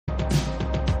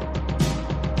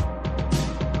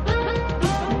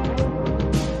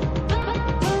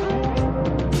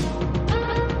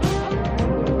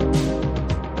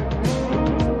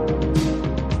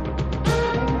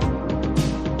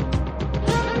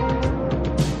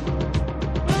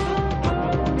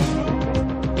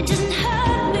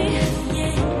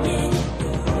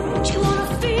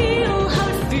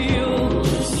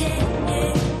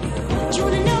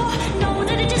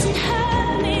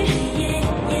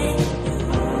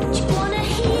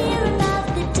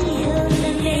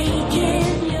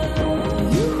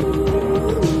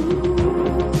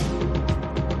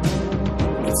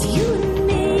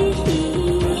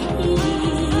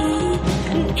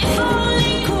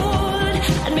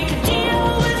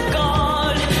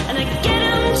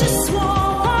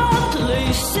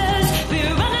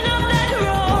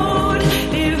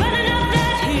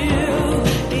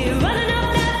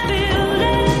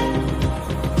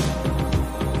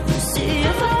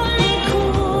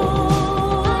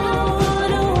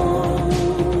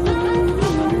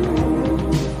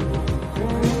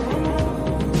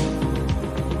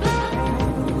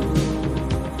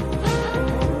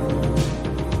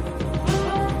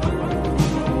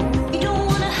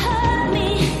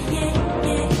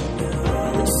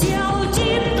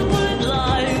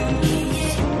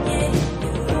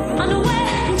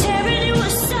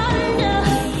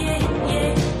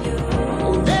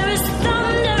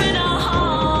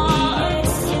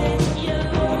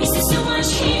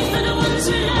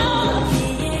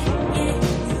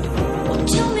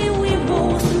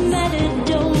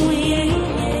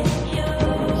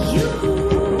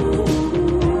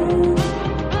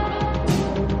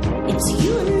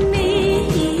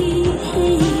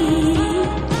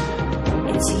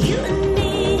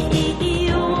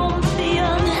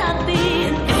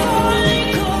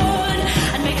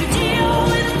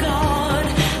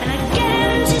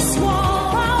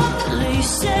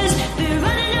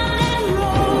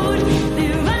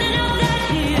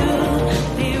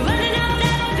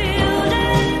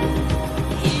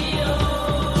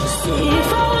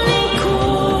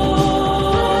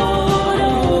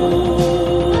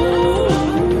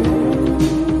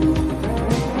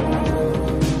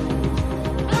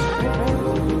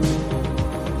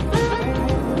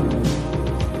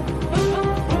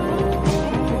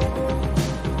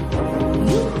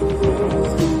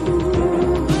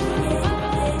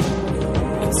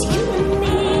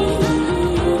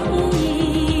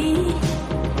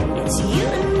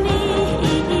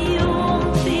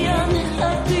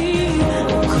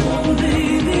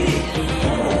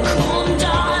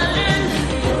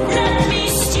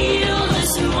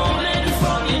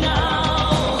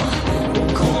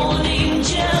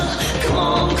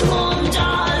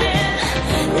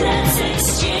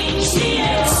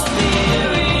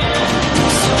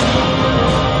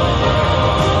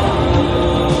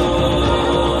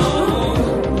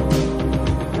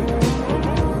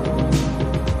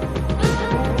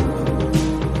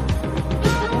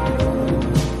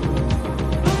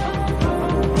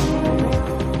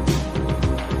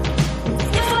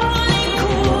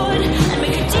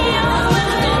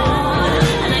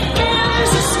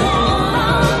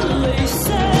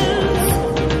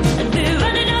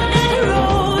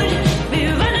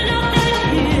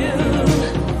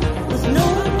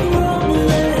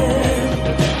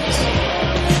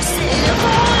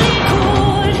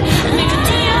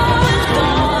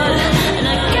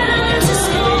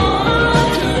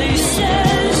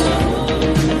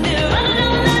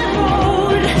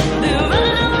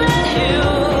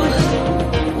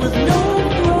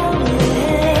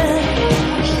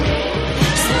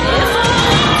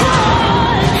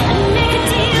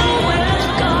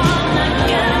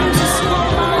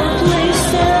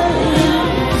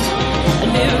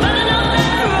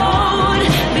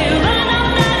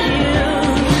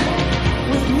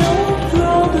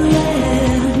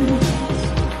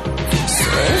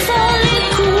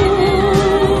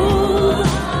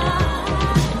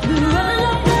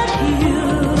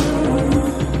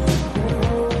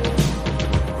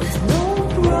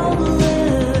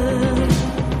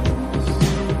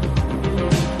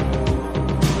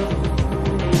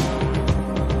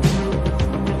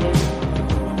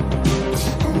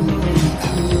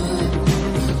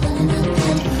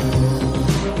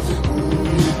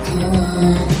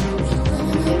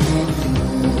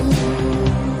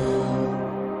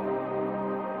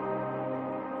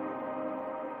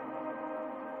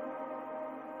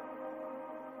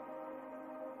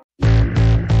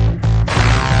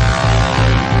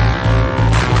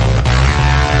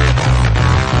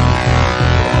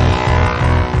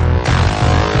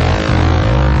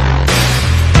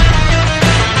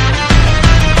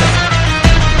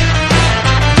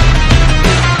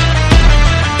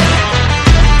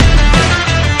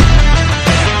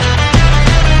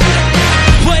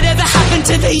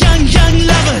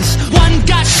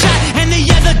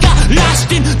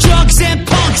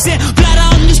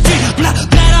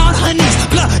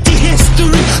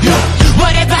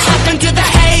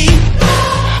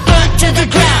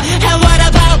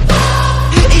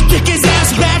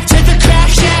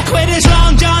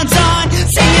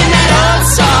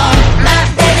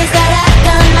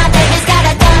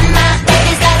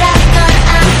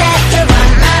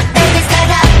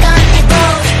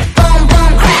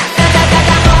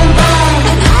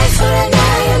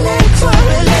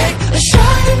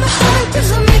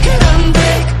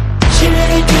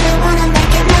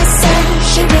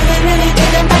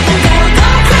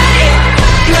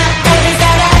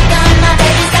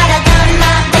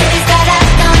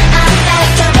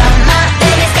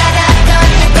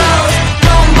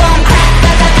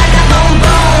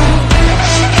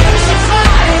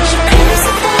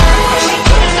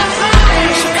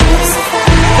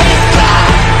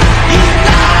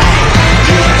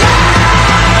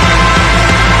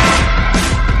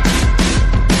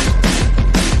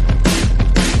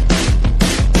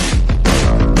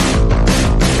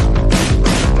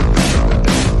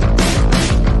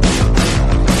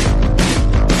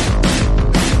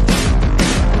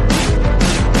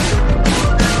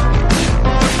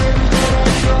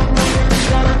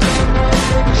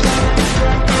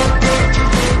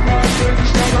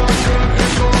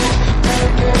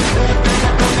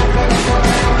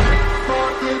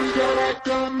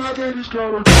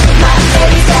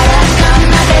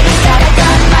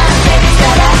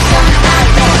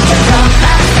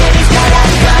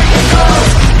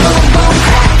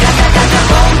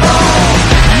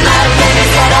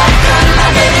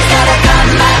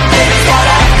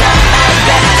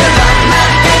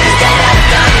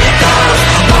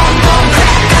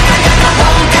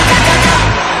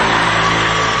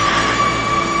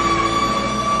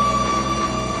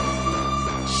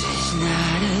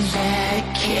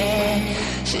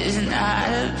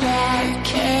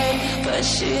but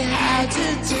she had to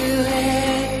do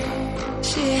it.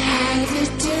 She had to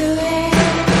do it.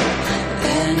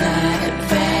 They're not a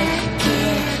Becky,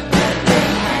 but they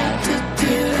had to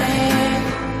do it.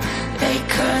 They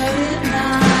couldn't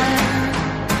not.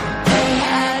 They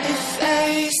had to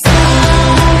face it.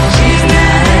 She's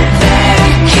not a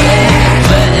Becky,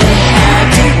 but they had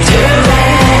to do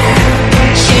it.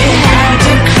 She had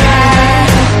to cry.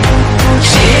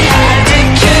 She had to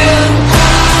kill.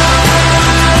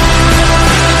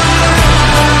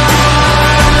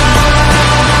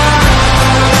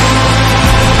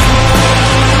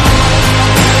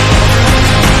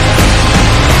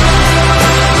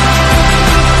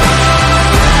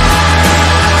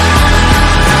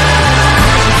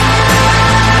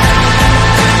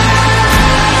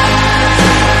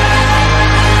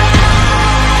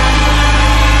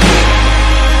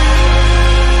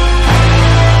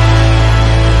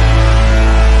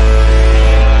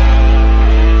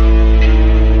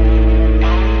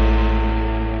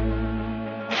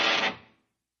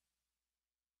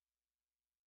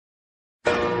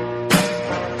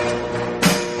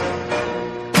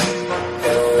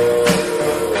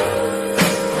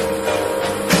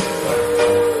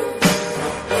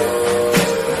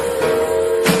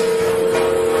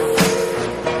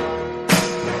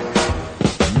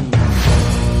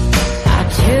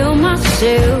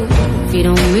 You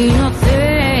don't mean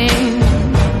nothing.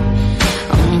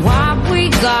 What we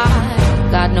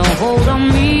got no hold on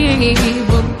me.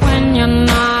 But when you're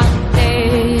not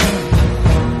there,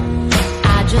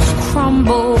 I just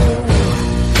crumble.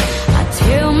 I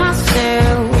tell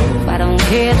myself I don't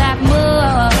care that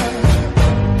much,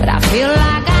 but I feel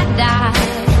like I die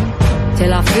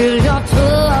till I feel your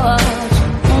touch.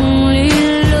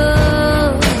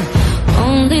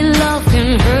 Only love can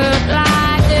hurt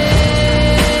like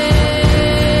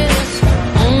this.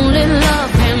 Only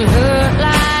love can hurt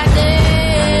like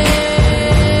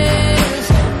this.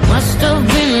 Must have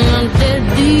been a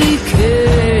deadly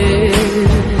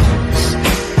kiss.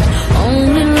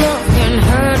 Only love can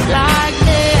hurt like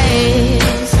this.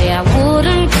 Say I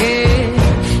wouldn't care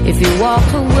if you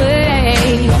walked away,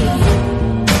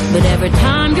 but every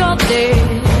time you're there,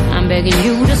 I'm begging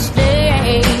you to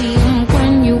stay.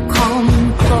 When you come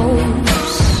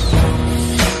close,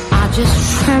 I just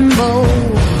tremble.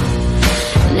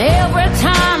 And every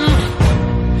time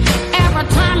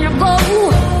you go,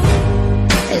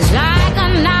 it's like a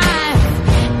knife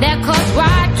that cuts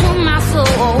right to my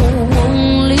soul.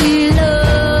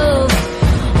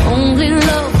 Only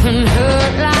love can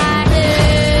hurt like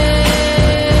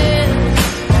this.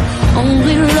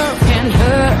 Only love can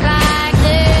hurt like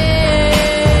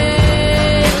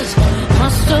this.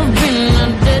 Must have been a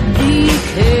deadly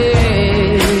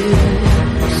kiss.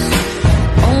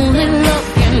 Only love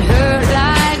can hurt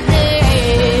like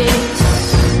this.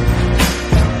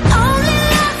 Only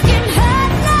love can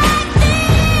hurt like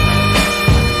this.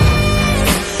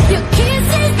 Your kiss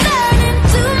is burning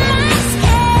to my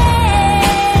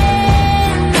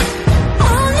skin.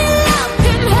 Only love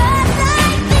can hurt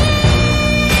like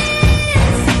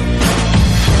this.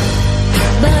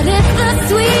 But it's the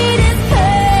sweetest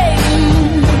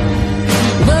pain,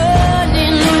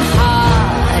 burning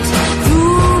hot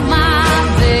through my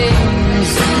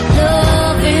veins.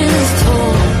 Love is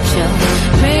torture,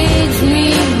 makes me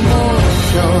more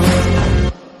sure.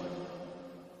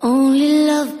 Only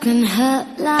love can hurt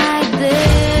like this.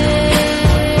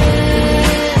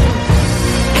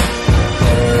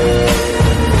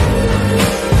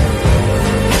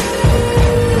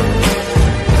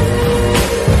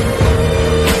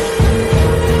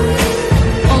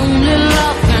 Only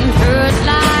love can hurt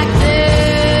like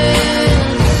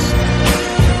this.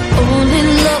 Only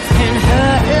love can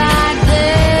hurt like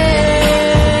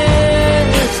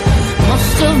this.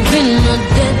 Must have been a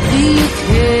deadly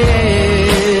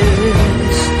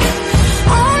kiss.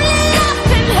 Only love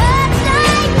can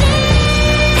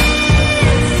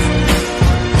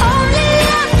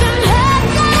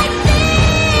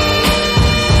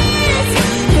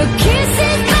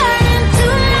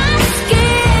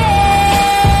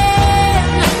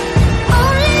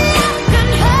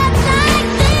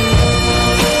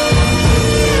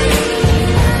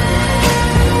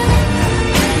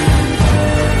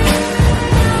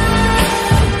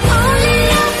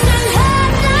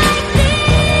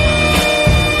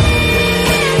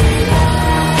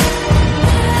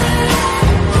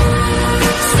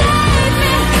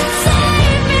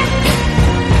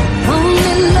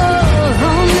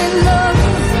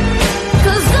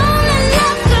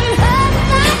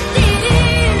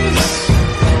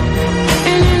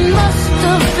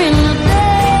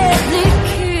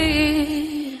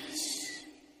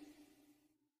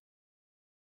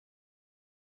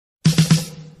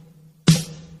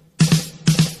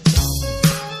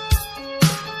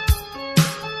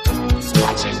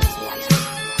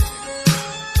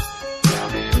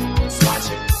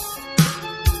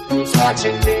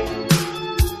watching me.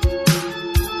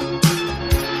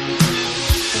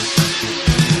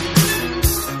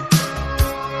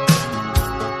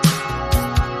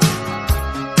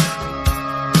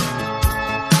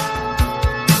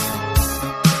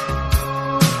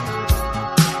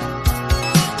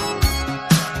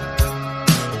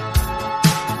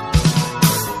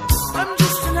 I'm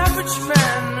just an average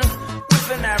man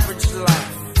with an average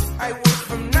life. I work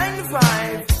from 9 to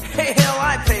 5. Hey, hell,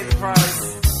 I pay the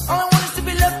price. All I want is to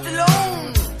be left alone.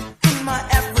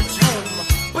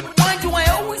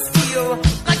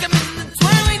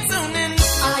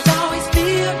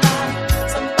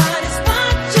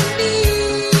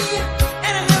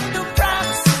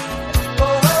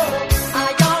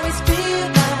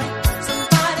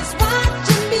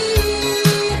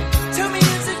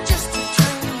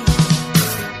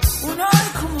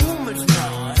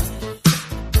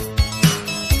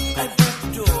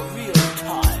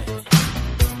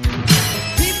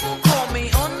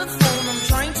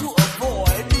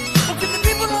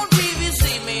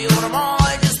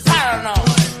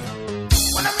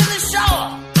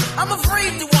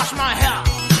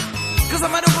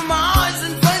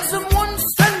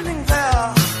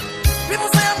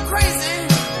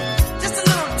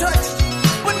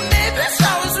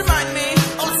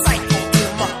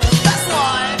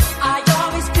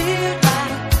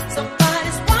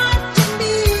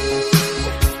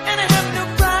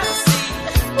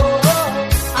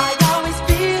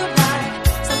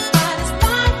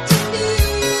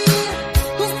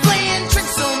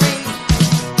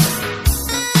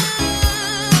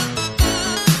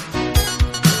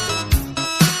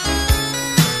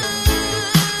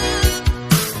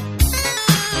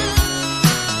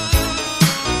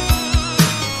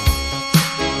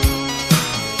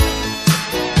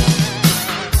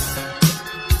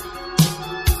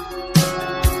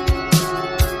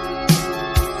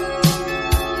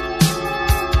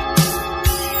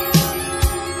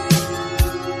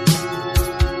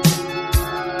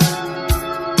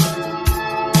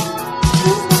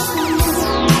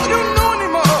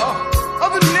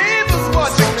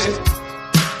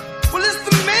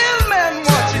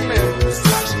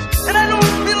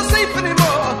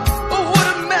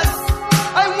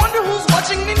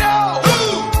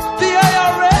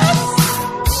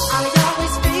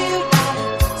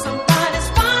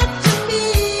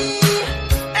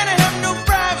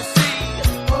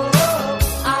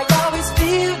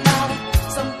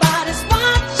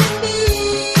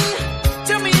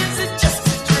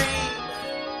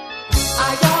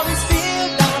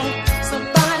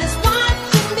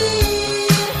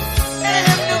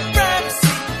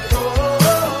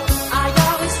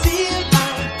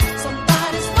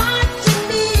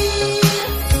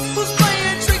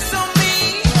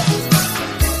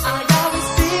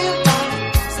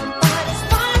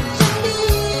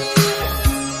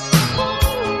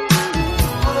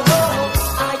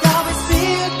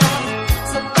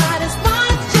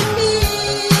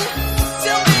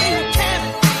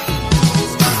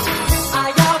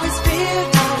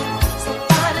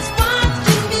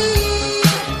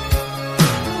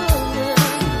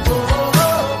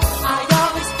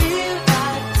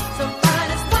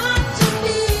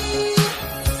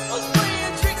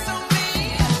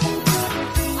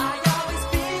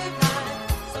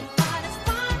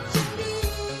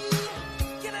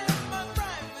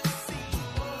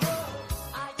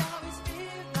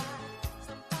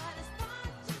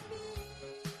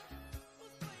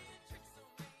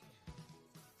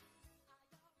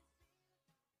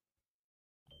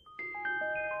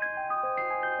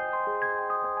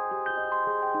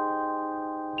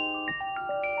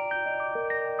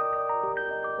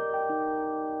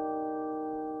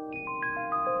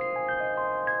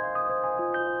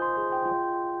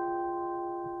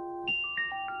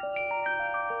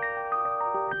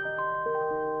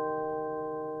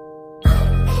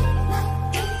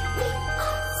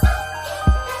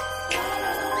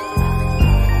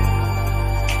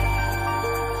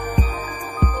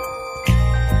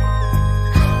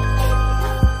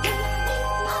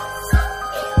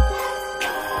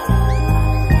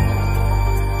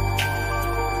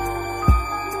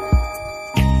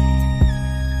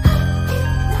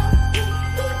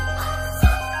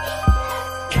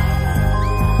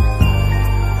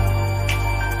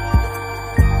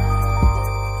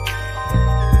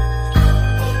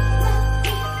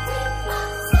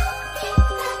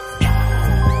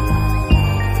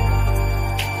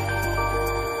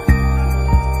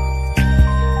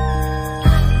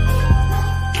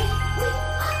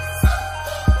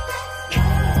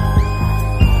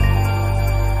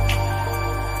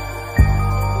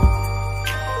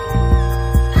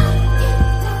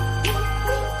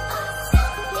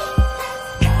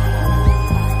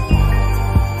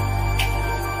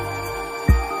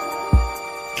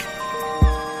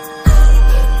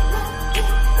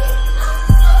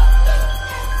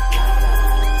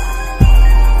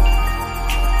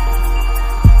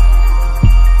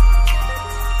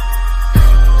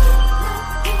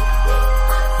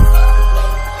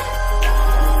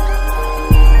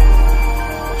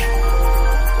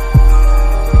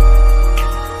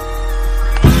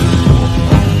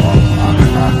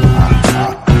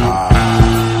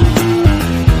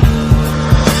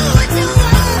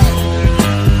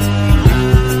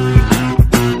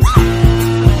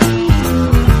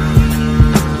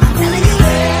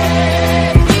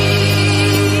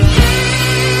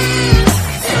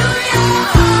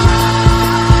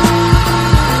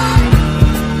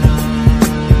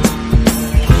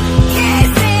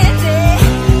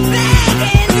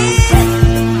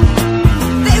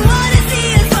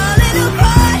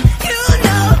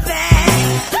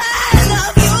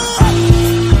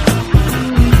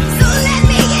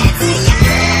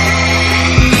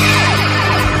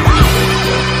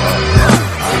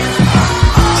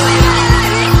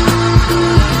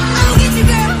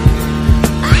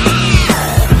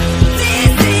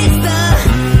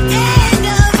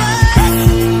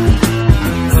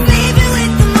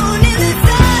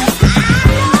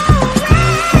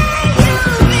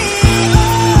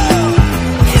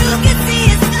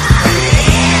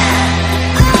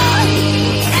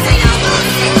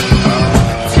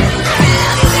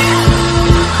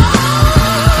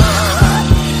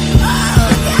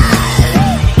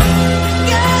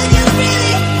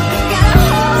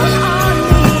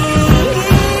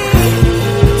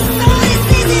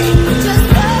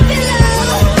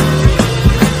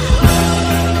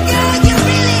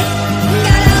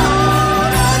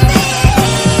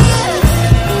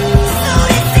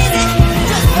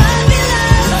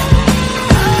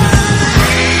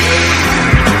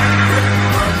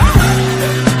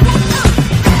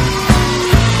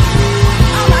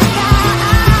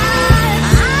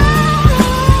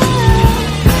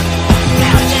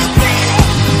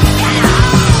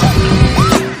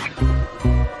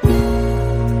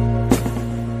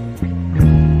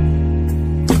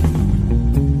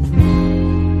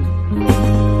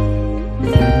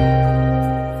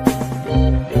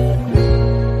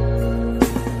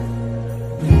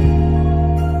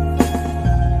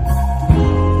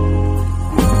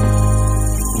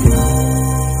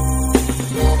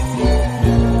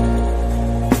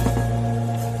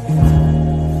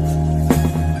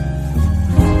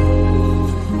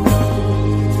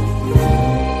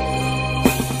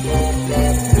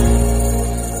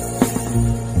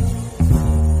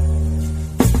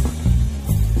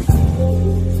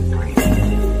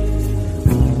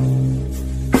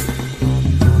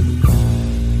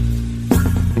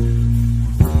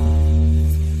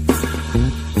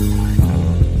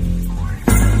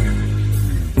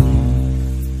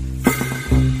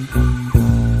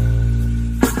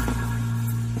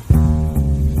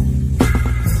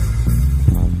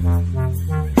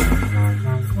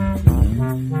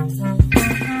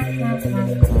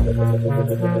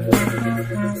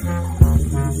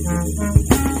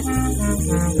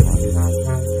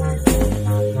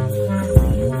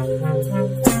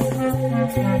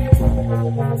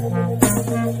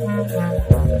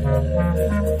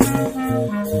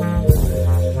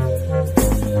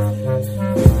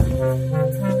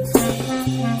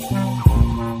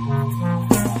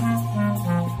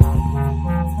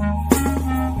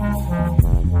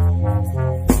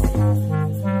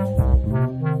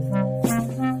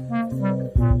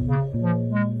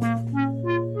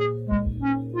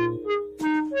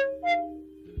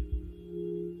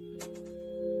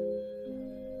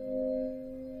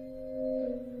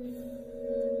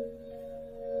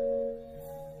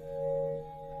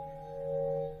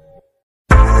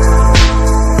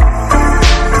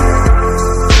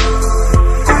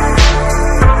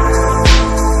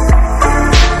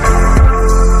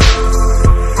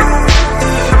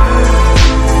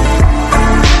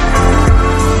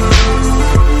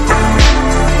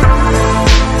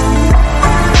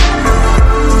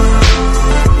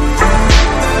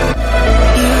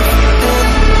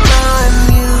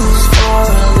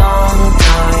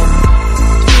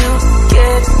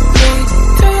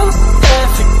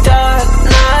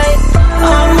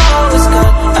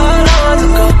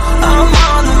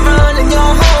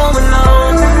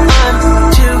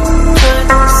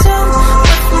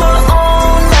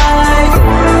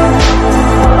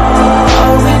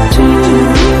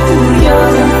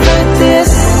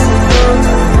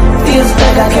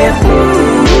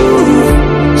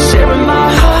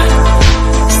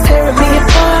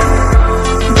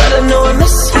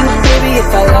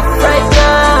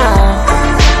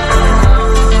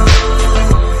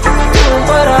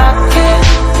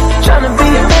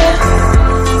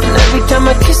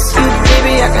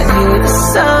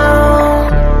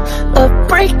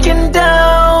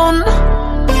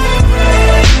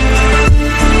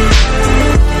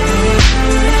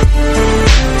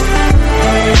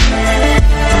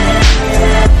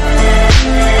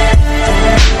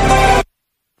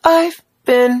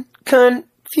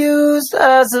 Confused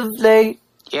as of late,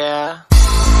 yeah.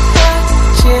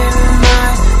 Watching my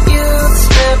youth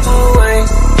slip away,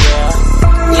 yeah.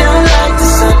 You're like the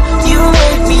sun, you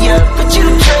wake me up, but you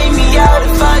drain me out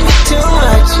if I get too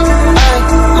much. I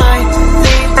might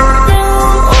leave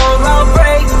room or I'll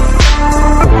break.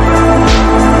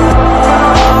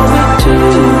 Are we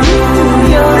too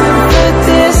young for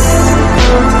this?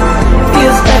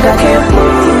 Feels like I can't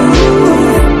move.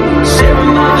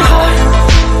 Sharing my heart,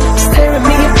 tearing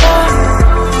me apart,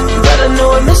 but I know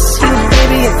I miss you,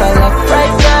 baby, if I left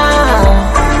right now.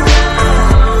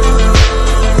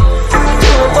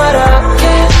 Doing what I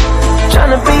can,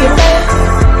 trying to be a man,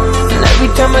 and every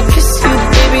time I kiss you,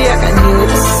 baby, I can hear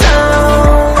the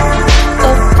sound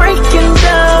of breaking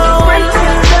down.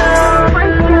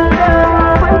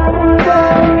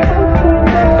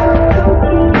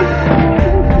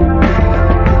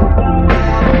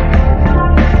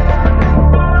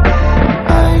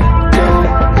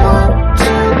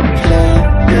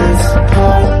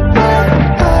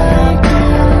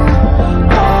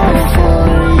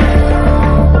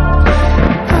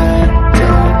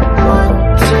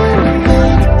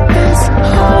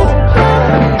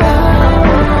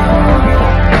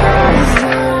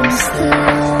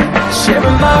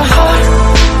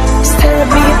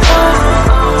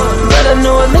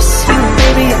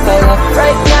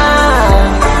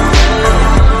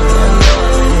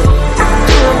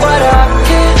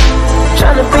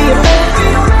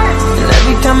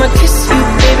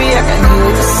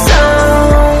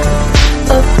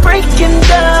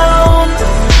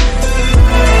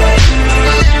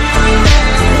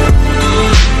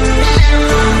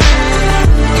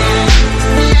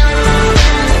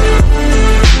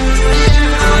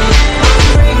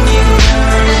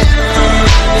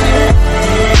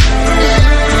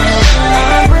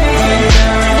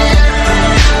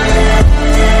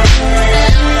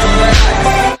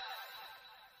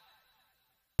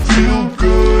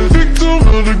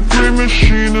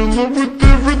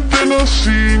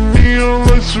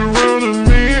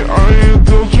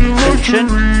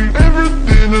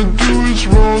 Everything I do is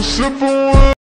wrong, simple.